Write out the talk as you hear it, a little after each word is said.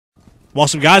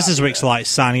What's up, guys? This is Rixxalight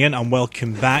signing in, and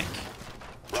welcome back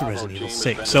to Resident Evil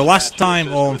 6. So last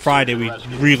time, on Friday, we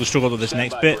really struggled with this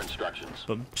next bit,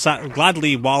 but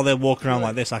gladly, while they're walking around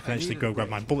like this, I can actually go grab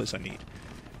my bullets I need,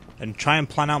 and try and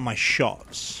plan out my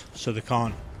shots, so they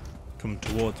can't come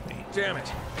towards me. Damn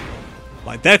it.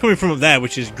 Like, they're coming from up there,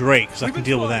 which is great, because I can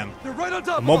deal with them.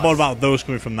 I'm more bothered about those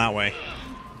coming from that way.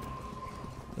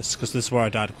 That's because this is where I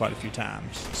died quite a few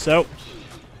times. So,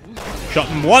 shot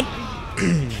number one.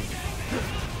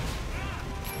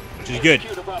 Which is good.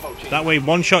 That way,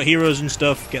 one-shot heroes and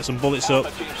stuff, get some bullets up,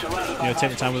 take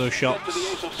the time with those shots.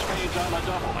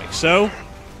 Like so. It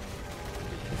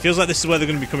feels like this is where they're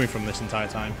going to be coming from this entire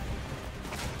time.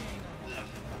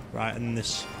 Right, and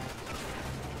this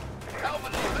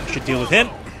should deal with him.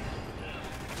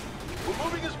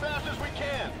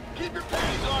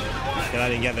 Okay, I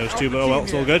didn't get those two, but oh well,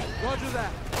 it's all good.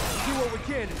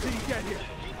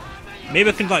 Maybe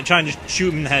I can like try and just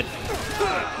shoot him in the head.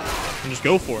 And just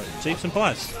go for it. See, simple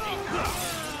as.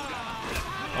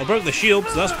 I broke the shield,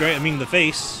 so that's great. I mean, the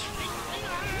face.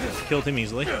 Killed him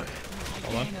easily. Hold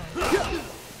on.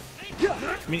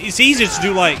 I mean, it's easier to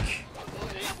do, like,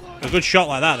 a good shot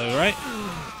like that, though, right?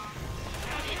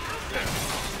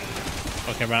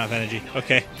 Okay, I ran out of energy.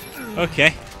 Okay.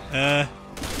 Okay.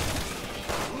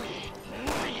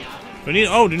 Do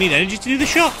we need energy to do the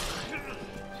shot?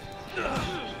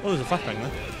 Oh, there's a flashbang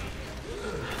there.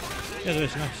 Yeah, there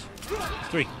is. Nice. There's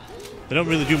 3. They don't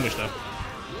really do much, though.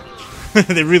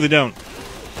 They really don't.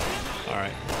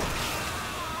 Alright.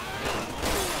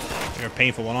 You're a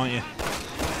painful one, aren't you?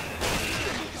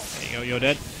 There you go, you're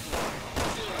dead.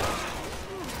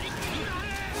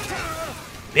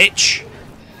 Bitch!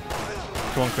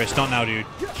 Come on, Chris, not now, dude.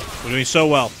 We're doing so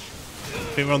well. I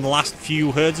think we're on the last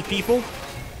few herds of people.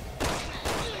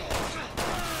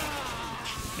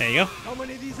 There you go. How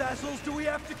many of these assholes do we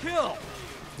have to kill?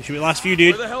 This should be the last few,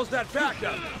 dude. Where the hell's that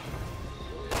backup?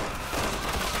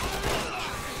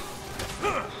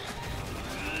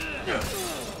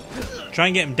 Try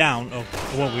and get him down. Oh,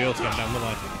 I won't be able to get him down, will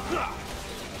I?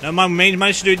 No, man, we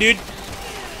managed to do it, dude.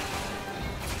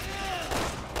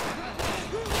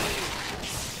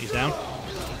 He's down.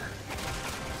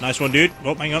 Nice one, dude.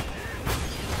 Oh, hang up.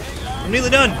 I'm nearly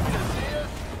done.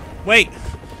 Wait.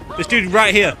 This dude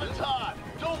right here.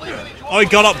 Oh, he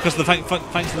got up because of the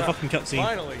thanks to the fucking cutscene.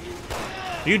 Finally.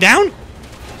 Are you down?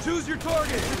 Choose your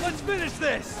target. Let's finish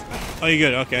this. Oh, you're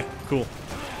good. Okay, cool.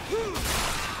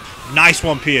 Nice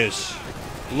one, Piers.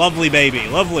 Lovely, baby.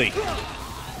 Lovely.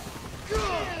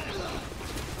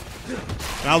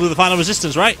 And I'll do the final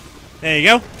resistance, right? There you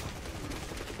go.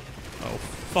 Oh,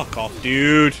 fuck off,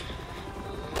 dude.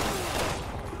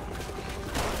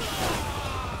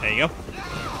 There you go.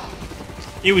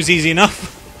 It was easy enough.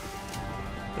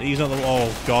 But he's not the...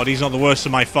 Oh, God. He's not the worst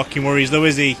of my fucking worries, though,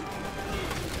 is he?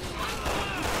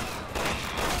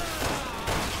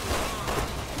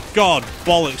 God,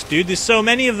 bollocks, dude. There's so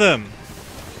many of them.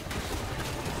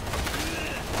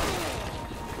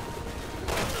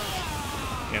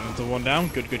 Get another one down.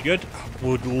 Good, good, good. I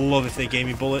would love if they gave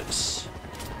me bullets.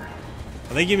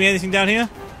 Are they giving me anything down here?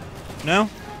 No?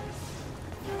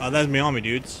 Oh, there's my army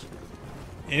dudes.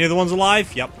 Any other ones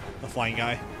alive? Yep. The flying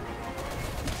guy.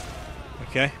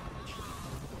 Okay.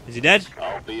 Is he dead?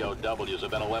 All BOWs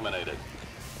have been eliminated.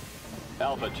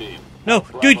 Alpha team. No,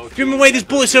 dude, give him away. There's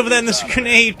bullets over there and there's a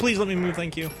grenade. Please let me move,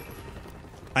 thank you.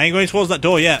 I ain't going towards that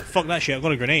door yet. Fuck that shit, I've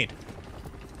got a grenade.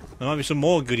 There might be some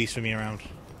more goodies for me around.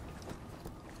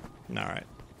 Alright.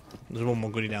 There's one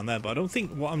more goodie down there, but I don't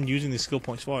think what I'm using these skill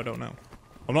points for, I don't know.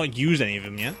 I've not used any of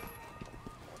them yet.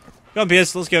 Come on,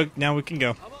 Piers, let's go. Now we can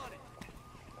go.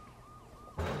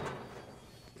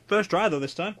 First try, though,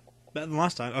 this time. Better than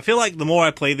last time. I feel like the more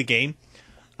I play the game,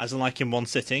 as in like in one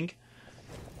sitting,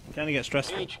 it kind of gets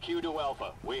stressful. HQ to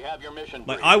Alpha. We have your mission.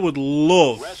 Like, I would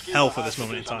love help at this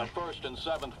moment in time. On the 1st and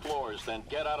 7th floors, then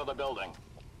get out of the building.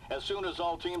 As soon as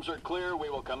all teams are clear, we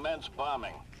will commence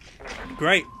bombing.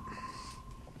 Great.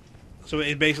 So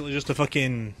it's basically just a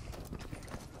fucking...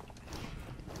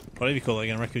 whatever you call it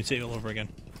again, Raccoon City all over again.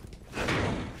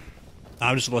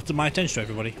 I've just alerted my attention to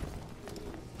everybody.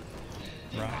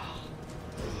 Right.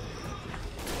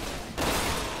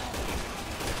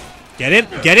 Get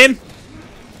him! Get him!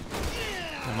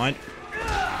 Never mind.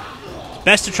 It's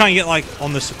best to try and get, like,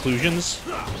 on the seclusions.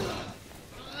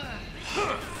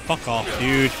 Fuck off,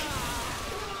 dude.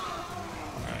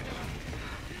 Alright.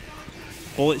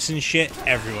 Bullets and shit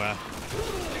everywhere.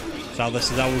 So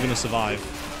this is how we're gonna survive.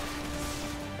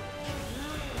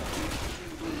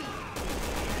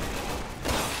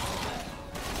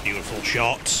 Beautiful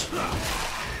shots.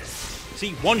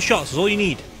 See, one shot is all you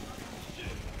need.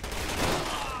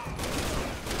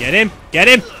 Get him! Get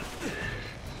him!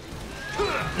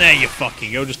 There you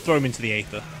fucking go. Just throw him into the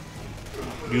aether.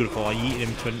 Beautiful. I yeeted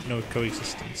him to no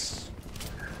coexistence.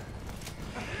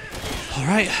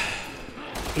 Alright.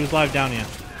 Who's live down here?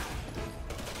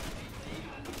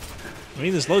 I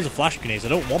mean, there's loads of flash grenades. I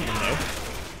don't want them,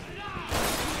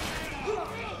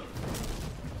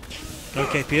 though.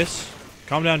 Okay, Pierce.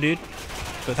 Calm down, dude.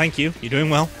 But thank you. You're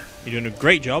doing well. You're doing a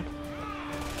great job.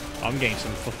 I'm getting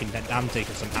some fucking... I'm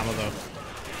taking some hammer, though.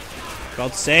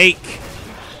 God's sake.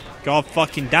 God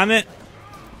fucking damn it.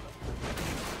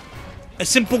 A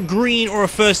simple green or a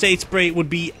first aid spray would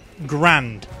be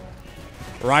grand.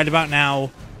 Right about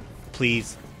now,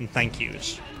 please and thank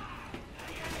yous.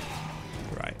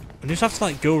 Right. I just have to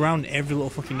like go around every little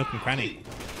fucking nook and cranny.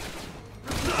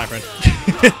 Hi, friend.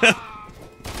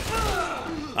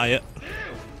 Hiya.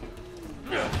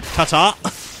 Ta-ta.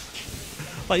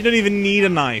 Like, you don't even need a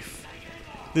knife.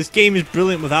 This game is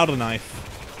brilliant without a knife.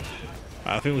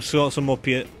 Right, I think we've still got some more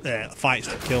fights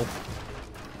to kill.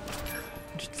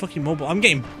 Just fucking mobile. I'm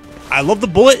getting... I love the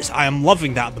bullets. I am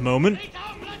loving that at the moment.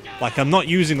 Like, I'm not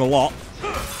using a lot.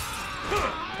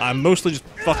 I'm mostly just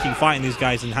fucking fighting these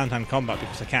guys in hand-to-hand combat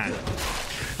because I can.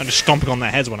 I'm just stomping on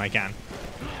their heads when I can.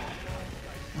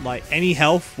 Like, any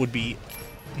health would be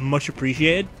much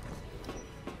appreciated.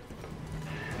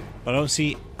 But I don't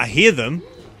see... I hear them.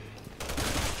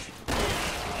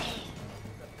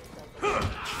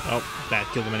 Oh, that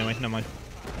killed them anyway. Never mind.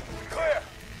 Clear.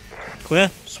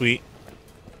 Clear? Sweet.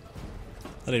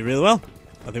 I did really well.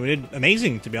 I think we did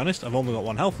amazing, to be honest. I've only got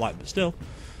 1 health light, but still.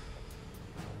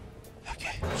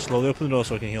 Okay, slowly open the door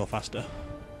so I can heal faster.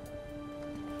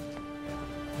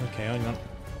 Okay, hang on.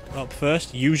 Up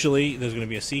first, usually there's going to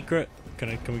be a secret.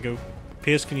 Can we go...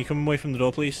 Pierce, can you come away from the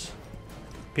door, please?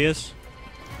 Pierce?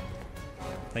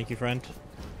 Thank you, friend.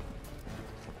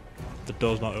 The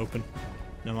door's not open.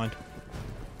 Never mind.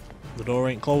 The door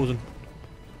ain't closing.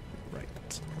 Right.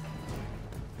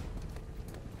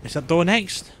 Is that door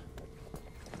next?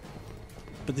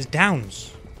 But there's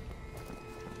downs.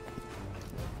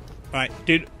 Right,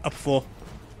 dude, up 4.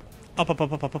 Up, up,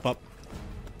 up, up, up, up, up.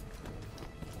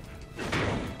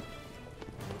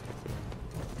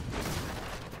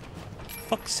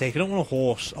 Fuck's sake, I don't want a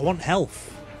horse. I want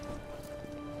health.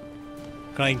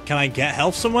 Can I get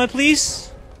health somewhere,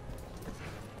 please?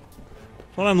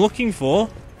 That's what I'm looking for.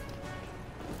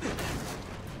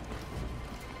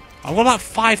 I've got about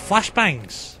 5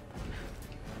 flashbangs.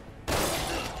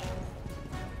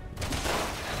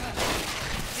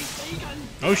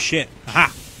 Oh shit. Aha.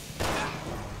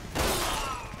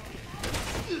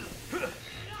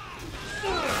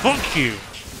 Fuck you.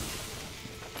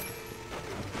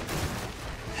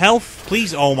 Health,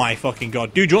 please. Oh my fucking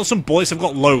god. Dude, do you want some bullets? I've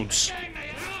got loads.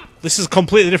 This is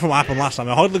completely different from what happened last time.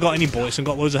 I hardly got any bullets and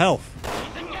got loads of health.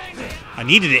 I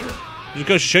needed it. It just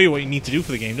goes to show you what you need to do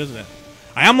for the game, doesn't it?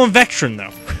 I am on veteran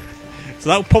though. So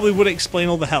that probably would explain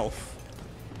all the health.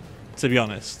 To be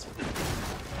honest.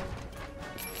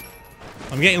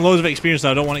 I'm getting loads of experience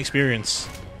that I don't want experience.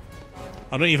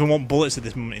 I don't even want bullets at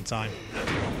this moment in time.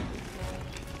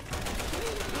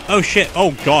 Oh shit.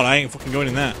 Oh god, I ain't fucking going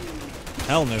in there.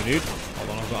 Hell no, dude. Hold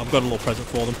on, I've got a little present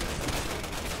for them.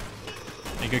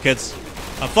 There you go, kids.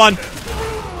 Have fun.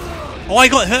 Oh, I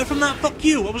got hurt from that? Fuck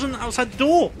you. I wasn't outside the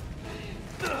door.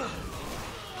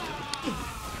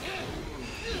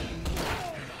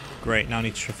 Great, now I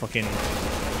need to fucking...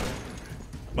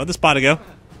 Where'd the spider go?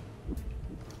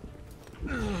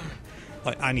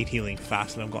 Like, I need healing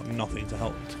fast and I've got nothing to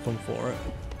help to come for it.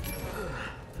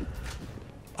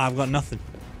 I've got nothing.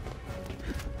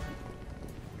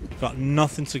 Got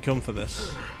nothing to come for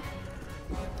this.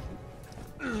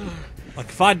 Like,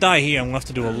 if I die here, I'm gonna have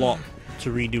to do a lot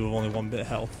to redo with only 1 bit of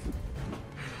health.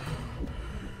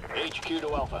 HQ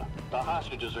to Alpha. The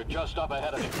hostages are just up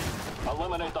ahead of you.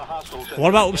 Eliminate the hostiles. What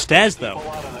about upstairs, though?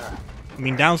 Out of there. I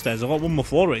mean, downstairs. I've got 1 more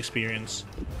floor to experience.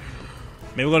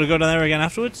 Maybe we're gonna go down there again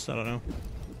afterwards? I don't know.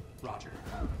 Roger.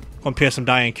 Come on, Pierce, I'm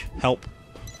dying. Help.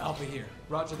 Alpha here.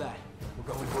 Roger that.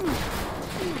 We're going.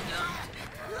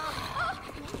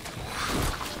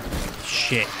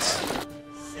 Shit.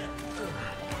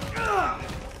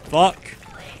 Fuck.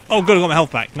 Oh, good, I got my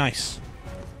health back. Nice.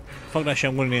 Fuck that shit,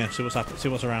 I'm going in here. See what's happening. See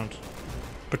what's around.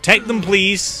 Protect them,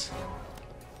 please.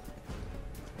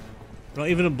 Not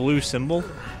even a blue symbol.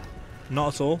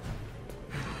 Not at all.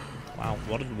 Wow,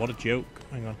 what a joke.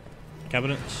 Hang on.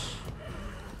 Cabinets.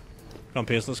 Come on,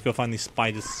 Pierce, let's go find these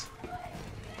spiders.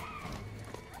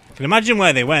 Can imagine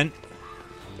where they went.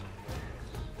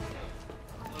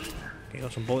 Okay,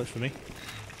 got some bullets for me.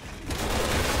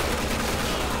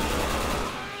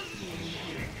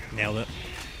 Nailed it.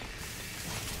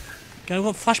 Okay, I've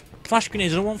got flash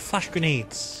grenades. I don't want flash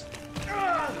grenades.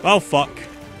 Oh, fuck.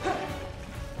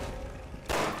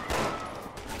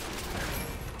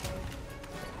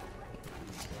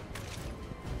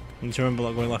 I need to remember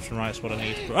that going left and right is what I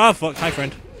need. Oh, fuck. Hi,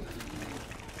 friend.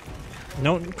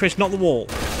 No, Chris, not the wall.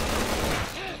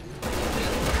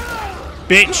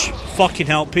 Bitch! Fucking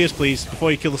help. Pierce, please.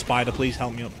 Before you kill the spider, please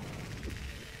help me up.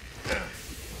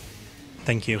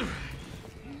 Thank you.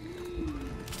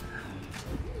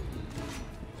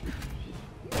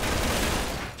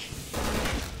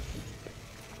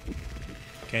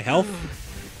 Okay, health.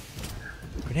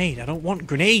 Grenade. I don't want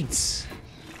grenades.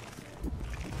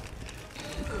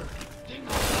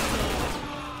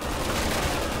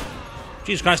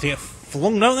 Jesus Christ, they get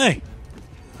flung, don't they?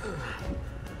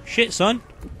 Shit, son.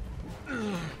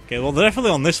 Okay, well, they're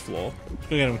definitely on this floor. Let's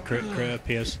go get them, crit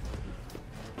Pierce.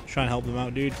 Try and help them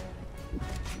out, dude.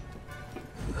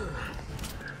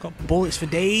 Got bullets for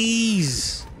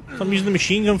days. So I'm using the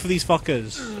machine gun for these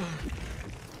fuckers.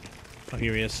 Oh,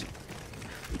 here he is.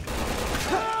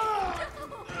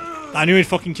 I knew he'd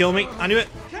fucking kill me. I knew it.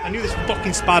 I knew this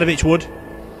fucking spider bitch would.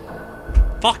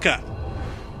 Fucker.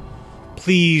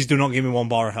 Please do not give me 1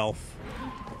 bar of health.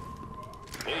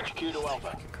 HQ to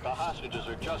Alpha. The hostages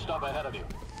are just up ahead of you.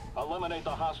 Eliminate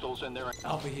the hostiles in their...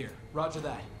 Alpha here. Roger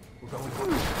that. We're going.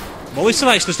 Well, at least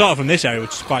I actually started from this area,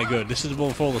 which is quite good. This is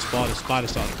before the spiders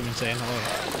started coming insane.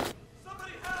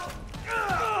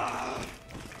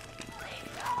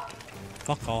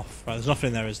 Fuck off. Right, there's nothing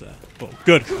in there, is there? But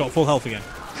good, got full health again.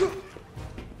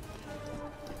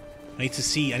 I need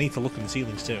to look in the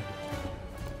ceilings too.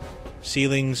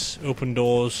 Ceilings, open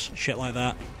doors, shit like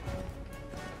that.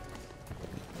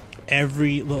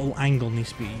 Every little angle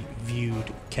needs to be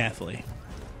viewed carefully.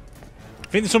 I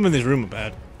think there's something in this room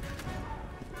bad.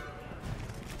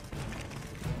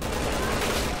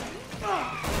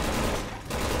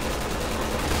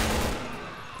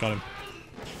 Got him.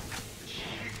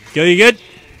 Gil, you good?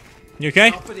 You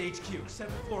okay? Alpha to HQ.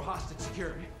 7th floor hostage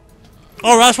secured.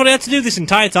 Alright, that's what I had to do this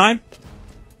entire time.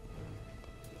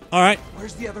 Alright.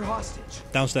 Where's the other hostage?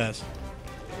 Downstairs.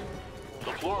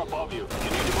 The floor above you. You need to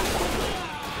move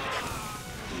quickly.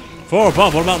 Floor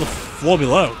above, what about the floor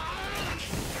below?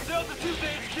 Delta 2 to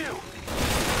HQ.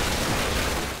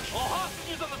 All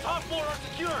hostages on the top floor are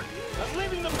secured. I'm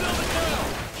leaving the building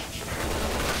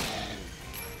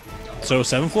now. So,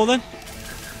 7th floor then?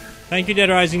 Thank you, Dead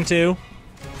Rising 2.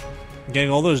 I'm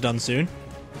getting all those done soon.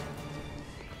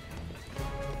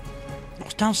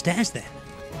 What's downstairs then?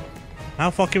 How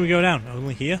far can we go down?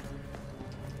 Only here?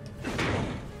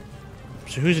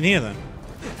 So who's in here then?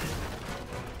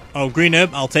 Oh, green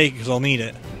herb, I'll take it because I'll need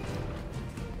it.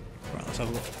 Right, let's have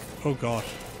a look. Oh god.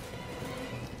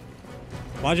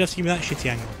 Why'd you have to give me that shitty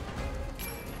angle?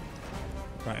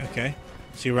 Right, okay.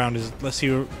 See around is let's see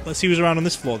who's around on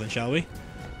this floor then, shall we?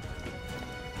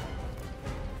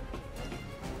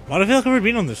 Why do I feel like I've already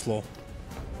been on this floor?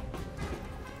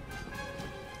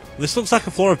 This looks like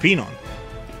a floor I've been on.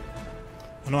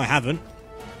 Oh, no, I haven't.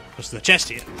 What's the chest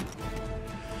here?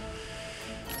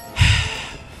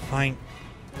 Fine.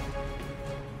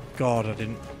 God, I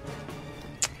didn't.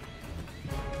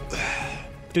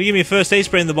 Did you give me a first aid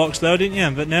spray in the box though, didn't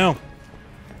you? But no.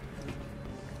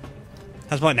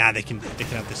 That's why. Nah, they can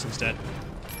have this instead.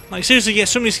 Like seriously, you get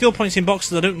so many skill points in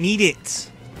boxes. I don't need it.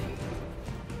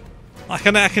 I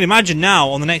can imagine now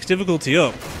on the next difficulty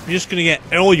up, you're just gonna get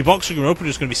all your boxes are gonna open.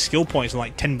 Just gonna be skill points and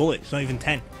like 10 bullets. Not even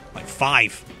 10, like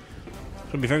 5. I'm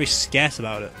gonna be very scarce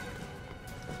about it.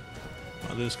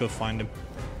 I'll just go find him.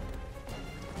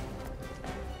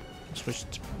 Switch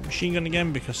to machine gun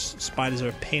again because spiders are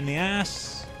a pain in the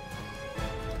ass.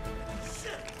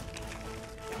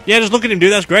 Yeah, just look at him,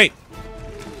 dude. That's great.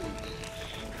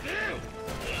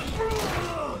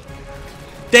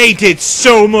 They did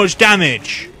so much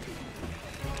damage.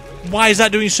 Why is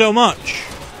that doing so much?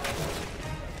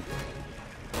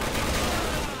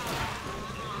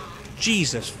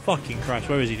 Jesus fucking Christ.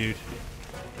 Where is he, dude?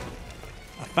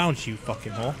 I found you,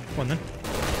 fucking whore. Come on, then.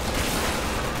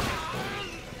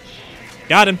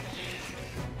 Got him.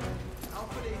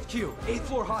 Alpha to HQ. 8th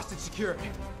floor hostage secured.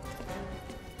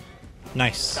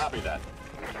 Nice. Copy that.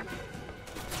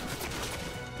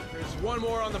 There's one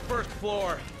more on the 1st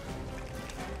floor.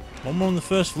 One more on the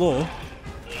 1st floor.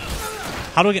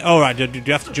 How do I get... Oh, right. Do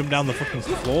you have to jump down the fucking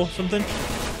floor or something?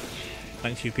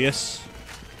 Thanks, UPS.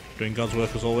 Doing God's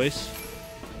work as always.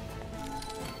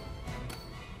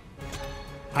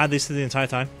 I had this the entire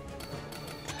time.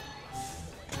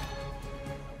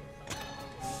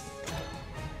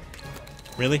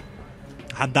 Really?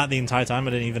 I had that the entire time,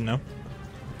 I didn't even know.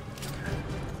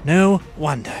 No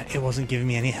wonder it wasn't giving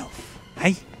me any health.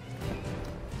 Hey?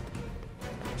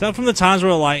 that from the times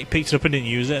where I like picked it up and didn't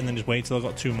use it and then just wait till I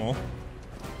got 2 more?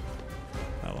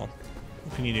 Oh well.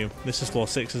 What can you do? This is floor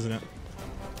 6, isn't it?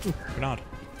 Ooh, grenade.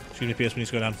 Excuse me, PS, we need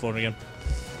to go down the floor again.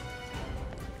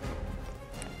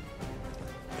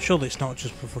 Surely it's not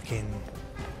just for fucking...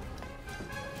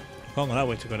 I can't go that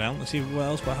way to go down. Let's see what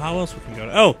else, but how else we can go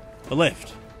down. Oh! The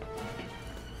lift.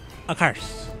 Of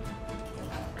course.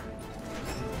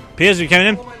 Piers, are you coming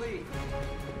in? Come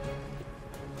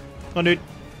on, dude.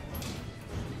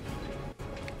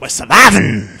 We're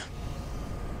surviving!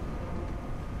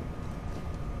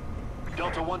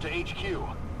 Delta 1 to HQ.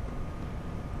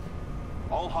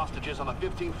 All hostages on the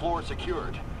 15th floor are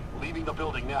secured. Leaving the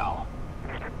building now.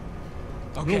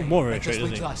 Okay, more that just retreat,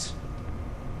 leaves isn't he? us.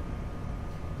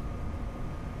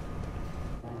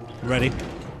 Ready?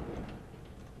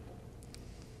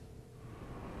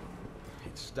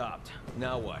 It stopped.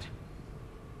 Now what?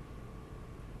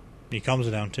 Your comms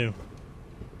are down too.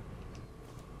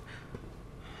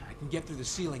 I can get through the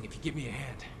ceiling if you give me a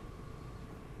hand.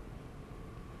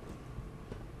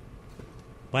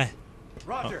 Where?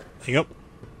 Roger. Oh, there you go.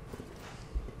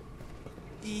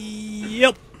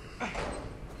 Yep.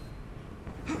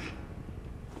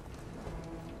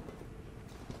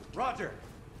 Roger.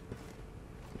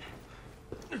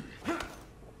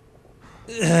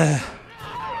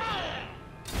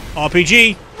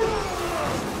 RPG.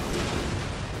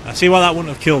 I see why that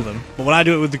wouldn't have killed him, but when I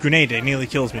do it with the grenade, it nearly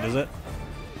kills me, does it?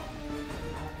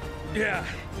 Yeah,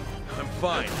 I'm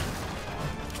fine.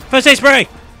 First aid spray.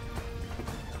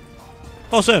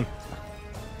 Awesome.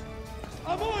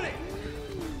 I'm on it.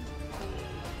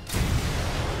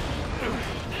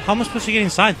 How am I supposed to get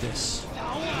inside this?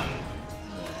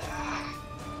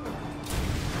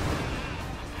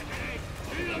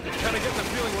 Kinda getting the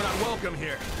feeling we're not welcome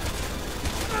here.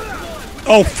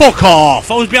 Oh, fuck off!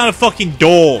 I was behind a fucking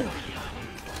door.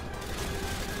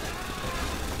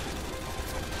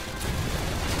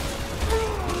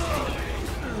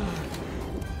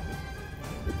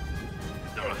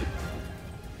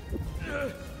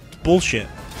 Bullshit.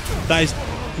 That is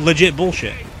legit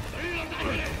bullshit.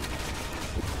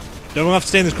 Don't have to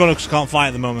stay in this corner because I can't fight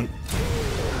at the moment.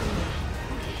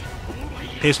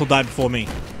 Pierce will die before me.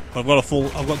 But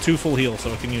I've got 2 full heals,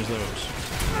 so I can use those.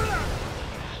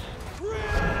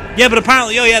 Yeah, but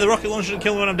apparently, oh yeah, the rocket launcher didn't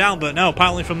kill me when I'm down, but no,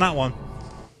 apparently from that one.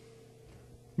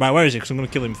 Right, where is he? Because I'm going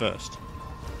to kill him first.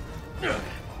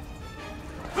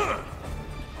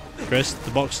 Chris,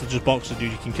 the boxers are just boxers,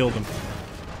 dude. You can kill them.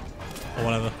 Or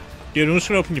whatever. Dude, I'm just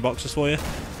going to open your boxes for you.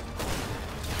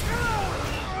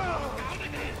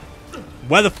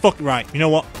 Where the fuck? Right, you know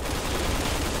what?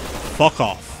 Fuck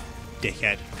off,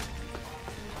 dickhead.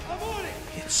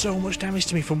 He did so much damage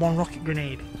to me from 1 rocket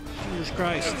grenade. Jesus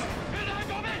Christ.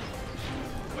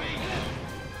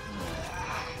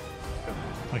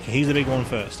 Okay, he's the big one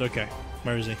first. Okay,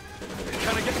 where is he?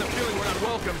 Kinda getting the feeling we're not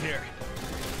welcome here.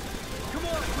 Come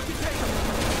on, we can take him.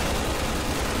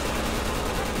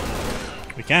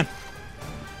 We can.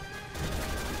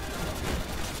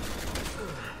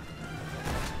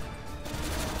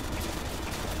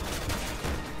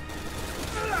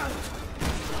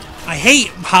 I hate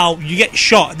how you get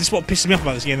shot. This is what pisses me off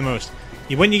about this game the most.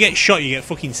 When you get shot, you get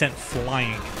fucking sent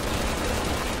flying.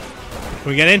 Can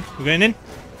we get in? We're going in?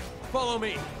 Follow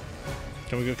me.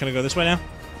 Can we go? Can I go this way now?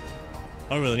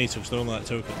 I don't really need to because they're only like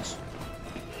tokens.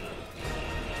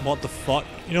 What the fuck?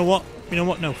 You know what? You know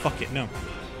what? No, fuck it. No.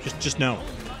 Just no.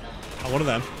 I one of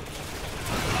them.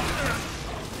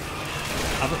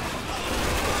 Have it.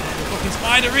 Fucking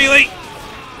spider, really?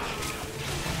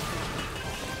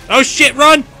 Oh shit!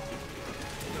 Run!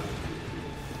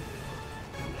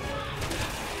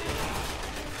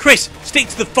 Chris, stick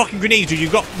to the fucking grenades, dude.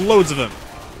 You've got loads of them.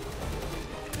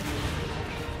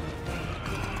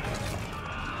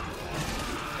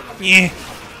 Yeah.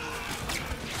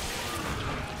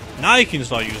 Now you can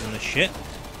start using this shit.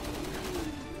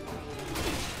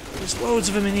 There's loads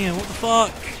of them in here. What the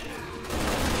fuck?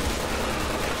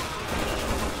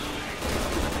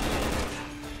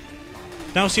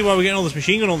 Now see why we're getting all this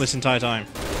machine gun all this entire time.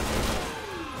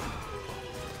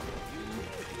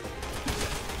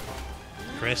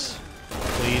 Chris,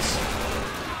 please.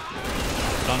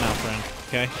 Not now, friend.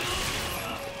 Okay.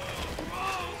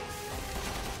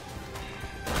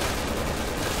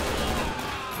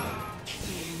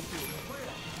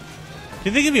 Do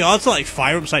you think it'd be odd to like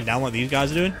fire upside down like these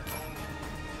guys are doing?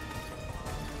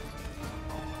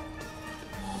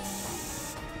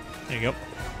 There you go.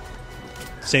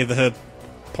 Save the herb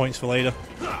points for later.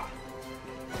 I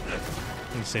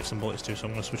need to save some bullets too, so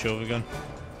I'm going to switch over again.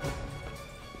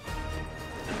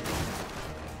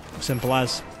 Simple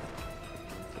as.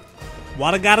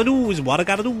 What I gotta do is what I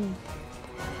gotta do.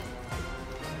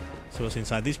 So what's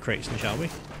inside these crates, then, shall we?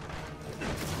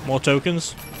 More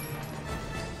tokens.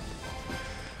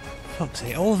 Fuck's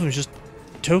sake, all of them is just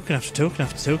token after token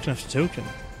after token after token.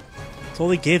 That's all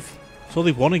they give. That's all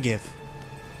they want to give.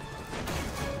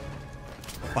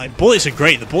 Like, bullets are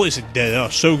great. The bullets they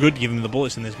are so good giving me the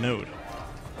bullets in this mode.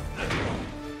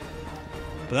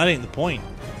 But that ain't the point.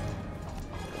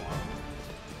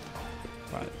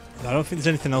 Right. I don't think there's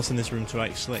anything else in this room to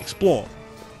actually explore.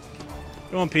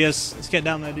 Come on, Piers. Let's get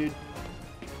down there, dude.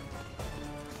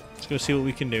 Let's go see what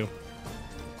we can do.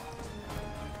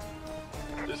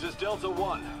 This is Delta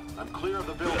 1. I'm clear of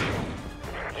the building.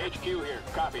 HQ here.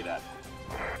 Copy that.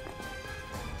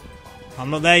 I'm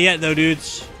not there yet, though,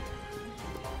 dudes.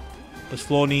 This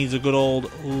floor needs a good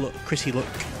old Chrissy look.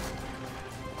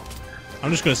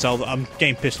 I'm just going to sell that. I'm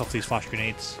getting pissed off these flash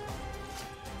grenades.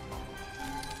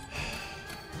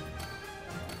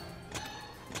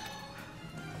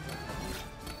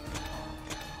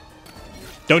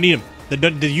 Don't need them.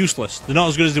 They're useless. They're not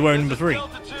as good as they were in number 3.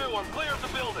 Delta 2, I'm clear of the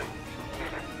building.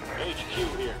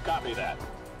 HQ here. Copy that.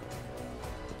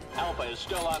 Alpha is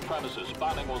still on premises.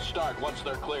 Bombing will start once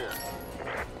they're clear.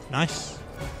 Nice.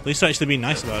 At least they're actually being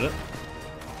nice about it.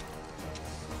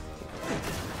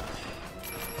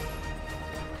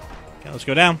 Okay, let's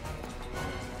go down.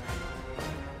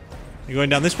 You're going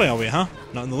down this way, are we, huh?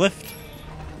 Not in the lift?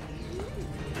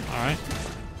 Alright.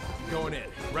 Going in.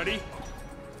 Ready?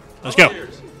 Let's go.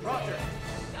 Roger.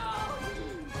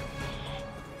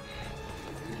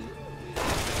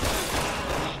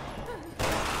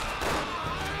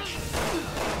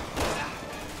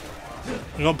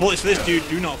 We got bullets for this dude.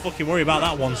 Do not fucking worry about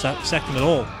that one second at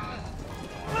all.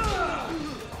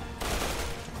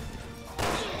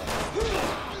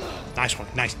 Nice one.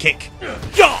 Nice kick.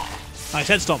 Yeah! Nice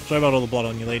head stomp. Sorry about all the blood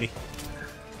on you, lady.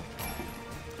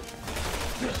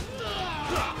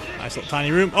 Nice little tiny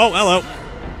room. Oh, hello.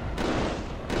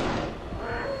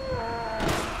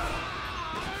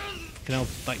 You know,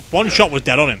 like, one shot was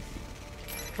dead on him.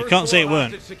 You can't say it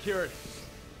weren't.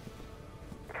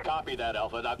 Copy that,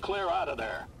 Alpha. Now clear out of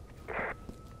there.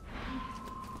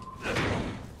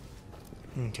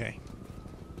 Okay.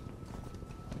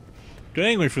 Go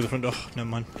anyway through the front door. Never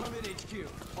mind. Come in, HQ.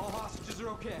 All hostages are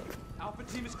okay. Alpha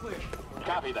team is clear.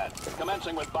 Copy that.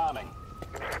 Commencing with bombing.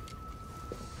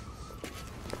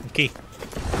 Okay.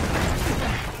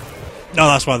 No,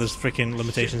 that's why there's freaking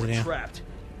limitations in here. Trapped.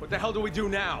 What the hell do we do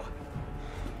now?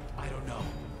 I don't know.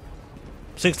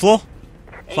 6th floor?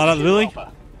 Flat out the building?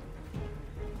 Alpha.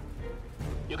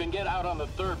 You can get out on the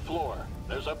 3rd floor.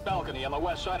 There's a balcony on the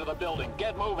west side of the building.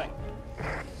 Get moving.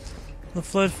 The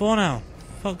 3rd floor now.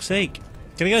 Fuck's sake.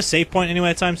 Can I get a save point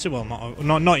anywhere time soon? Well,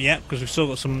 not yet, because we've still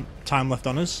got some time left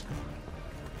on us.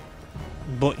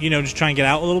 But, you know, just try and get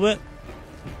out a little bit.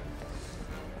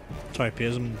 Sorry,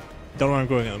 Piers. Don't know where I'm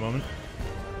going at the moment.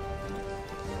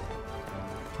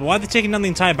 But why are they taking down the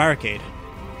entire barricade?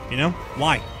 You know?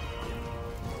 Why?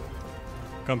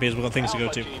 Come on, Piers. We've got things to go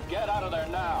Alpha to. team, get out of there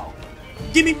now.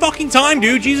 Give me fucking time,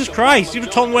 dude! Jesus Christ! You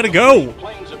just told me where to go!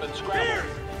 Planes have been scrambled.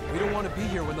 We don't want to be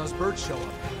here when those birds show up.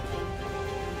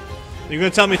 You gonna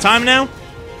tell me time now?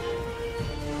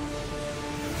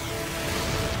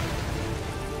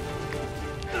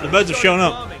 The birds have shown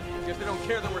up. Guess they don't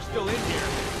care that we're still in here.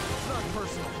 It's not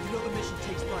personal. You know the mission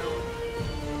takes priority.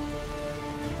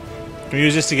 Can we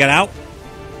use this to get out?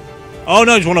 Oh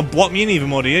no, you just want to block me in even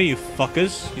more, do you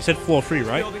fuckers? You said floor 3,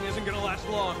 right? Building isn't gonna last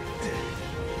long.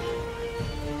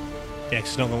 Yeah, 'cause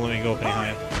it's not gonna let me go up any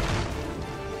higher.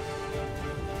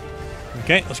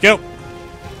 Okay, let's go. Here,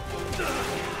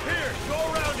 go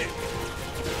around it.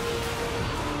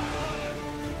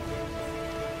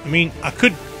 I mean, I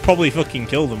could probably fucking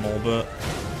kill them all, but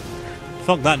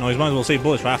fuck that noise. Might as well save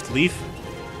bullets if I have to leave.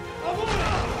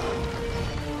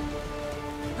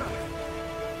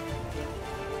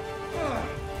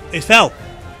 It fell.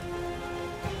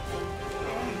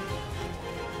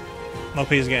 No,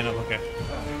 he's getting up. Okay.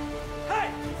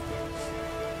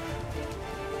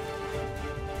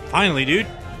 Finally, dude.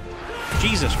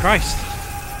 Jesus Christ.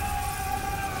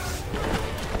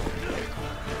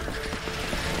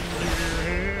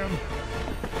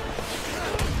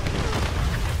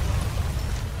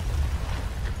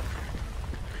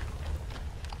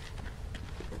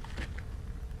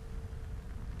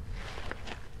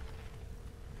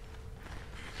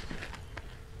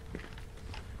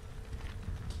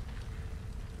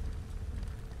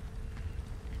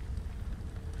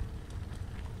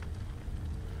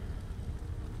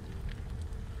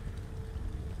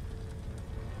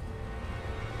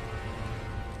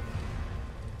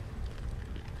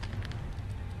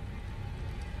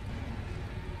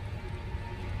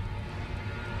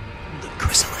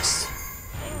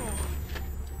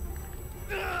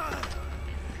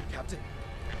 Captain.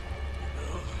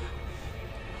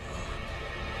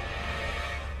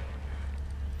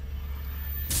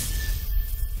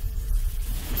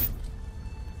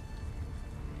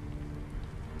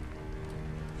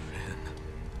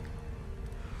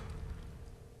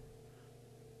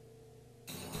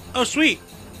 Oh, sweet!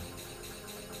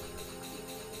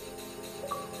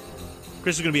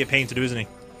 Chris is going to be a pain to do, isn't he?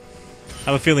 I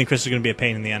have a feeling Chris is going to be a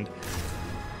pain in the end.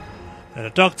 And a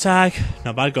dog tag.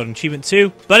 Not bad, got an achievement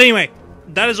too. But anyway,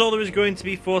 that is all there is going to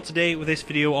be for today with this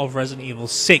video of Resident Evil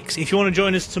 6. If you want to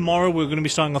join us tomorrow, we're going to be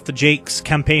starting off the Jake's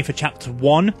campaign for Chapter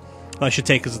 1. That should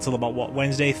take us until about, what,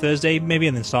 Wednesday, Thursday, maybe?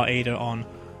 And then start Ada on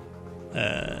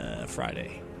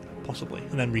Friday, possibly.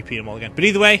 And then repeat them all again. But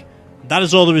either way, that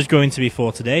is all there is going to be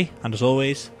for today. And as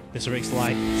always, this is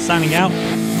Rixxalight signing out.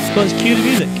 Let's cue the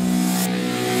music.